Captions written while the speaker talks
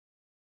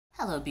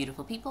Hello,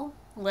 beautiful people.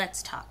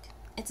 Let's talk.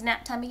 It's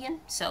nap time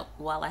again, so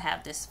while I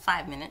have this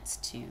 5 minutes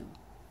to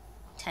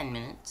 10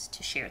 minutes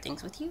to share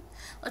things with you,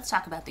 let's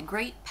talk about the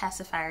great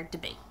pacifier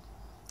debate.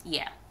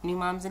 Yeah, new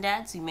moms and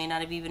dads, you may not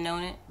have even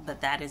known it,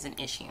 but that is an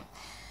issue.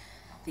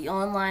 The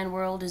online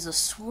world is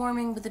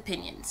swarming with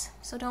opinions,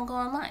 so don't go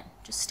online.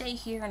 Just stay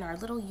here in our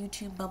little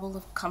YouTube bubble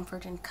of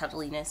comfort and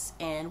cuddliness,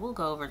 and we'll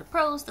go over the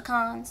pros, the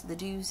cons, the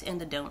do's, and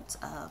the don'ts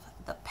of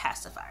the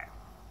pacifier.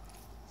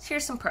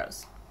 Here's some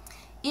pros.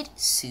 It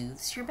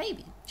soothes your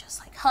baby. Just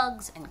like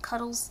hugs and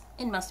cuddles,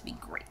 it must be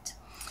great.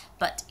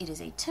 But it is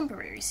a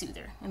temporary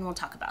soother, and we'll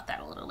talk about that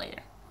a little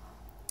later.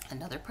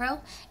 Another pro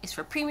is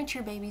for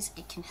premature babies,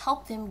 it can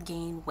help them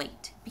gain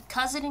weight.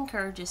 Because it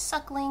encourages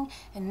suckling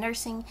and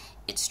nursing,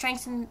 it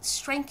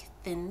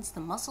strengthens the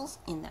muscles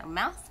in their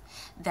mouth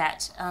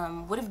that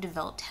would have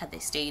developed had they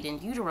stayed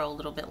in utero a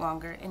little bit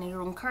longer, and it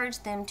will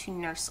encourage them to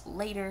nurse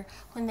later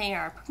when they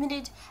are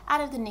permitted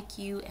out of the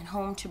NICU and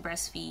home to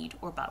breastfeed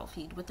or bottle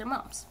feed with their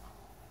moms.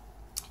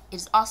 It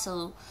is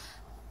also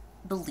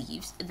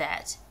believed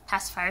that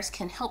pacifiers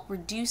can help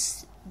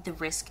reduce the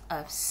risk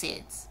of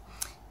SIDS,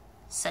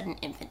 sudden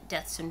infant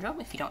death syndrome,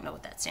 if you don't know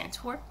what that stands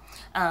for,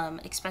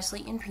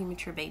 especially in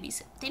premature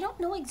babies. They don't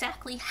know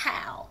exactly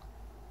how.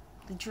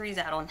 The jury's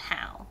out on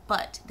how,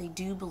 but they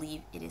do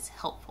believe it is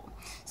helpful.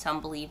 Some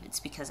believe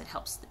it's because it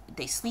helps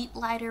they sleep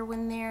lighter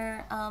when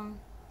they're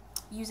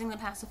using the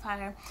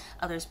pacifier.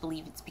 Others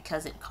believe it's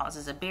because it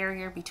causes a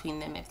barrier between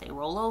them if they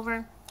roll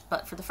over.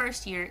 But for the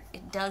first year,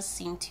 it does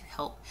seem to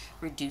help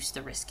reduce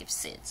the risk of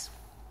SIDS.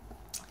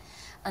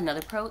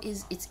 Another pro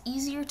is it's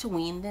easier to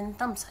wean than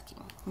thumb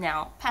sucking.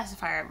 Now,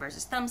 pacifier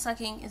versus thumb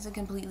sucking is a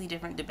completely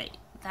different debate.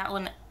 That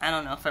one, I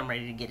don't know if I'm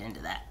ready to get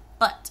into that.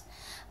 But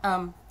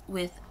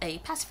with a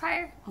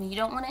pacifier, when you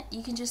don't want it,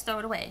 you can just throw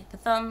it away. The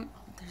thumb,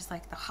 there's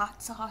like the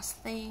hot sauce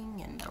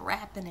thing and the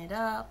wrapping it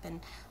up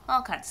and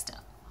all kinds of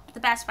stuff. The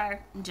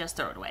pacifier, just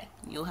throw it away.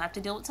 You'll have to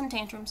deal with some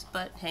tantrums,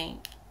 but hey,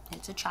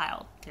 it's a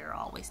child. There are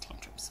always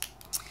tantrums.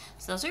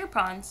 So those are your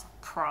pros.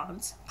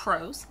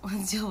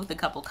 Let's deal with a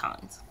couple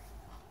cons.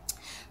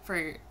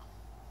 For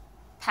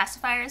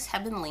pacifiers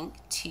have been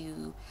linked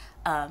to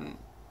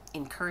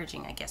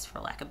encouraging, I guess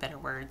for lack of better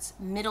words,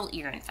 middle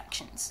ear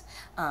infections.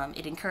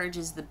 It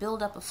encourages the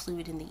buildup of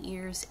fluid in the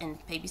ears, and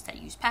babies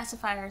that use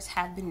pacifiers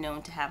have been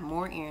known to have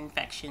more ear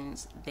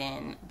infections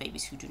than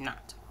babies who do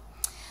not.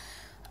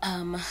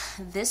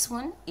 This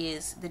one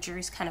is, the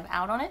jury's kind of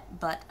out on it,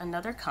 but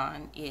another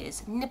con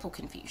is nipple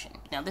confusion.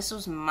 Now this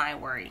was my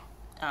worry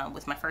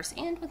with my first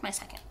and with my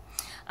second.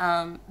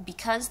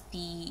 Because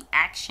the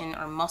action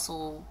or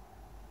muscle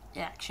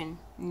action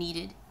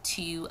needed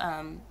to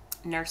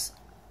nurse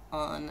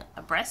on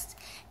a breast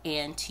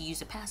and to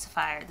use a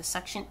pacifier, the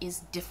suction is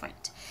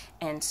different,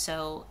 and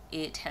so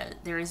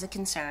there is a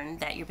concern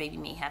that your baby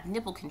may have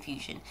nipple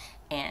confusion.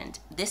 And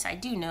this I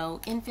do know,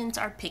 infants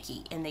are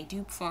picky and they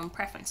do form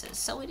preferences,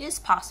 so it is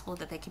possible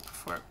that they could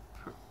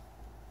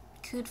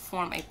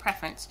form a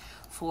preference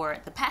for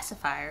the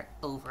pacifier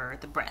over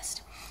the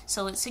breast.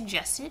 So it's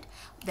suggested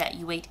that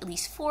you wait at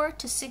least 4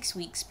 to 6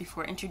 weeks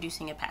before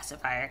introducing a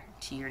pacifier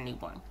to your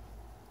newborn,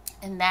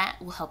 and that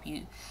will help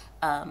you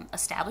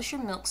establish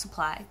your milk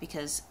supply,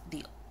 because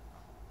the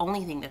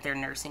only thing that they're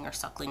nursing or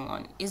suckling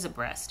on is a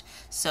breast,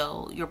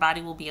 so your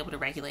body will be able to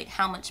regulate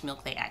how much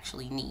milk they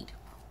actually need.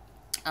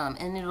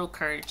 And it'll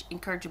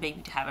encourage your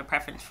baby to have a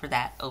preference for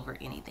that over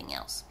anything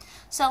else.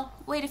 So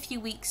wait a few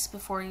weeks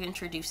before you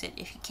introduce it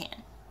if you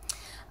can.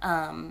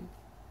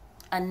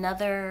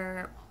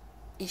 Another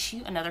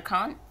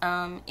con,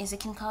 is it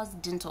can cause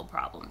dental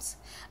problems.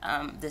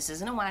 This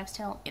isn't a wives'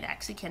 tale. It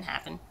actually can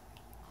happen,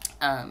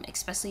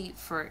 especially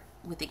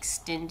with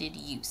extended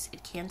use.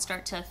 It can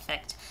start to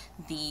affect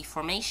the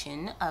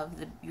formation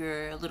of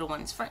your little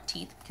one's front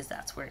teeth, because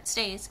that's where it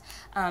stays,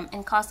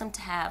 and cause them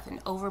to have an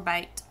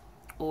overbite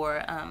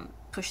or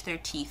push their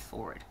teeth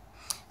forward.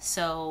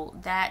 So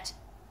that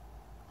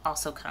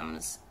also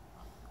comes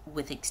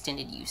with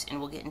extended use, and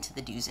we'll get into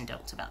the do's and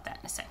don'ts about that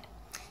in a second.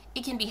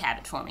 It can be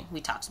habit forming.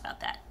 We talked about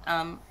that.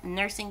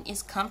 Nursing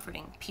is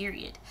comforting,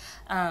 period.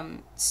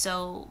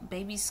 So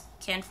babies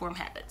can form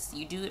habits.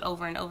 You do it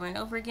over and over and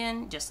over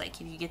again, just like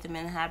if you get them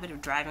in the habit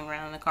of driving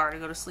around in a car to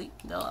go to sleep,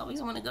 they'll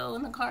always want to go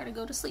in the car to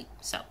go to sleep.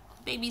 So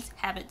babies,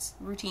 habits,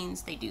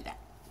 routines, they do that.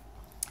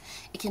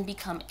 It can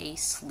become a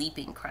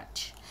sleeping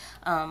crutch.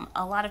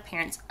 A lot of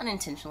parents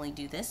unintentionally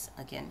do this,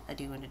 again, a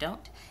do and a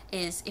don't,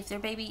 is if their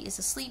baby is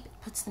asleep,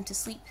 it puts them to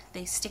sleep,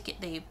 they stick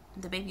it,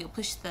 the baby will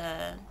push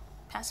the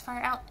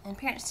pacifier out, and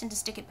parents tend to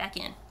stick it back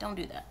in. Don't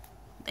do that.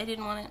 They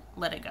didn't want it,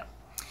 let it go.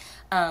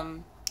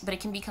 But it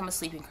can become a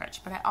sleeping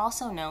crutch. But I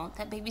also know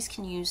that babies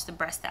can use the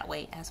breast that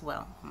way as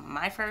well.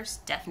 My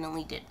first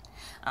definitely did.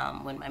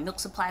 When my milk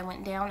supply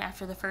went down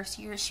after the first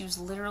year, she was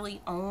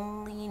literally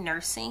only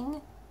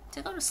nursing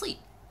to go to sleep.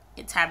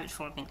 It's habit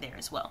forming there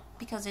as well,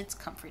 because it's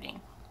comforting.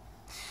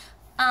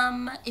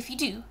 If you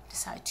do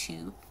decide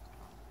to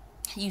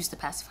use the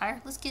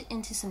pacifier, let's get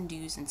into some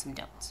do's and some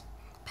don'ts.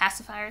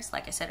 Pacifiers,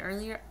 like I said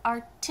earlier,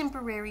 are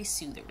temporary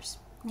soothers.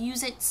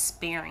 use it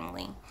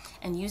sparingly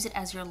and use it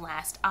as your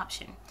last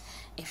option.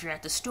 If you're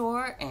at the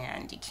store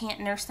and you can't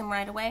nurse them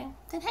right away,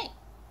 then hey,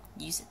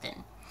 use it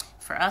then.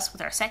 For us,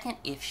 with our second,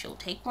 if she'll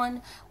take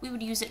one, we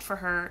would use it for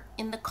her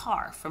in the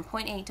car from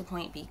point A to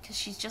point B, because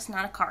she's just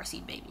not a car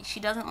seat baby. She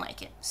doesn't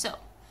like it. So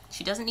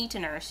she doesn't need to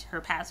nurse.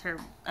 Her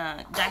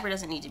diaper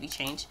doesn't need to be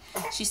changed.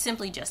 She's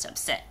simply just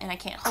upset, and I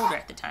can't hold her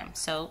at the time.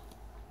 So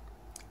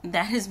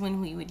that is when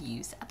we would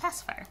use a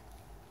pacifier.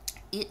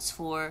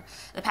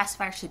 The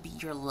pacifier should be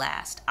your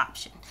last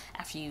option.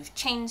 After you've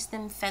changed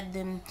them, fed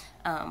them,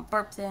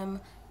 burped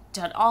them,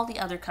 done all the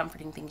other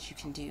comforting things you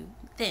can do,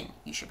 then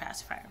use your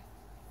pacifier.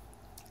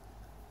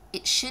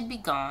 It should be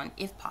gone,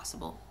 if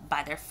possible,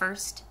 by their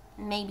first,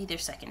 maybe their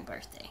second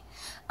birthday,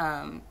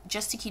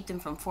 just to keep them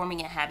from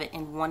forming a habit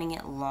and wanting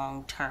it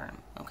long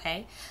term,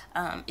 okay?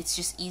 It's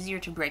just easier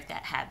to break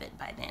that habit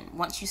by then.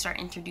 Once you start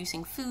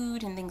introducing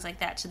food and things like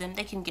that to them,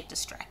 they can get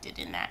distracted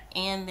in that,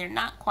 and they're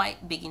not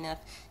quite big enough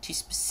to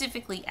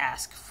specifically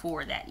ask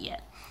for that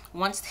yet.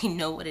 Once they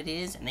know what it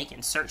is and they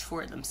can search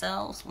for it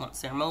themselves,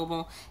 once they're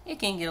mobile, it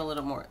can get a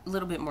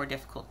little bit more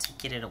difficult to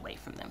get it away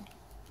from them.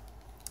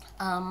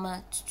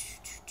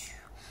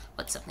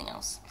 What's something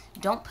else?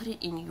 Don't put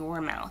it in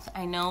your mouth.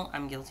 I know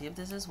I'm guilty of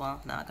this as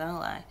well, not gonna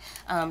lie.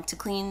 To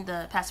clean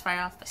the pacifier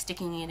off by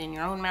sticking it in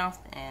your own mouth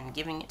and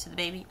giving it to the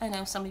baby. I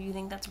know some of you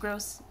think that's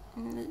gross.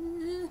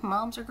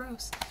 Moms are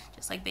gross,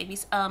 just like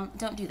babies.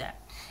 Don't do that.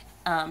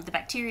 The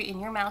bacteria in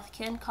your mouth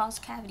can cause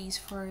cavities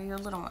for your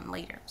little one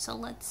later. So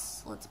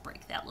let's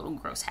break that little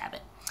gross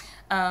habit.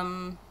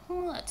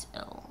 What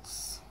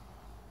else?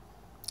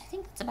 I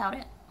think that's about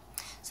it.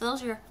 So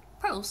those are your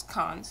pros,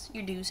 cons,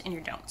 your do's, and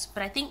your don'ts.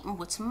 But I think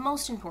what's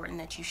most important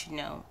that you should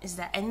know is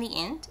that in the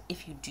end,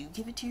 if you do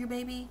give it to your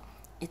baby,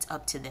 it's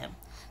up to them.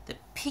 The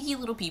picky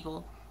little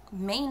people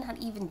may not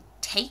even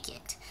take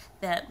it.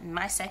 That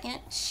my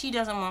second, she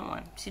doesn't want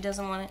one. She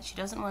doesn't want it. She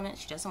doesn't want it.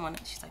 She doesn't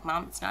want it. She's like,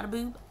 Mom, it's not a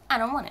boob. I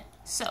don't want it.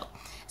 So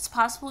it's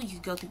possible you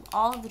go through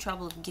all of the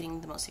trouble of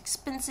getting the most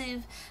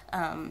expensive,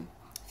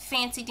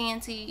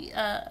 fancy-dancy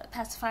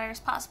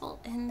pacifiers possible,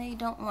 and they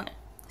don't want it.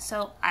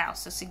 So I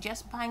also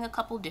suggest buying a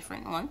couple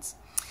different ones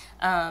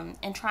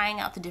and trying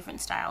out the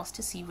different styles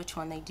to see which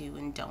one they do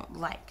and don't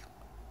like.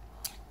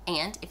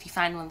 And if you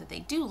find one that they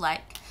do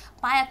like,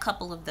 buy a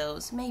couple of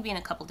those, maybe in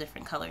a couple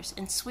different colors,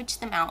 and switch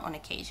them out on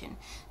occasion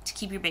to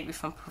keep your baby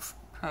from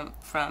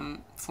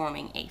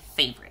forming a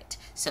favorite.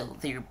 So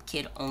your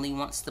kid only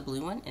wants the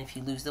blue one, and if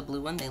you lose the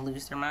blue one, they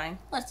lose their mind.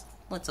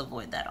 Let's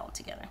avoid that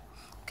altogether.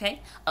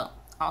 Okay? Oh,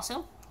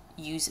 also,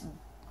 use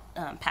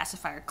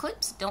pacifier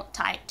clips. Don't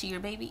tie it to your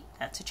baby.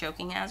 That's a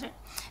choking hazard.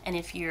 And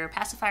if your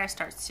pacifier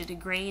starts to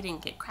degrade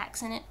and get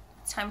cracks in it,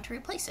 it's time to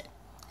replace it.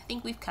 I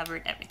think we've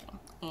covered everything,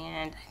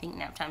 and I think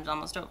nap time's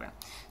almost over.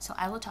 So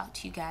I will talk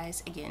to you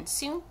guys again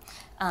soon.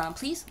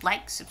 Please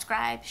like,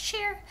 subscribe,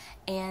 share,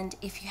 and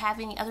if you have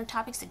any other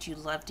topics that you'd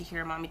love to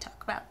hear Mommy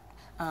talk about,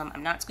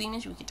 I'm not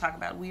squeamish. We can talk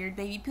about weird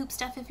baby poop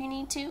stuff if you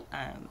need to.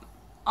 I'm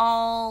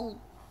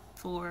all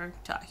for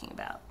talking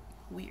about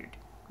weird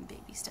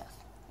baby stuff.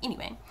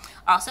 Anyway,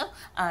 also,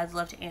 I'd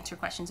love to answer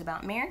questions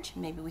about marriage.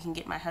 Maybe we can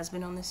get my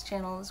husband on this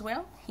channel as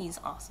well. He's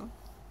awesome.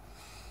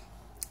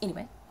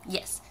 Anyway,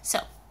 yes.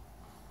 So,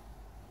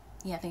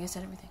 yeah, I think I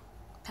said everything.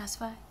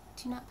 Pacify,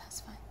 do not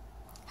pacify.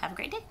 Have a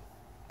great day.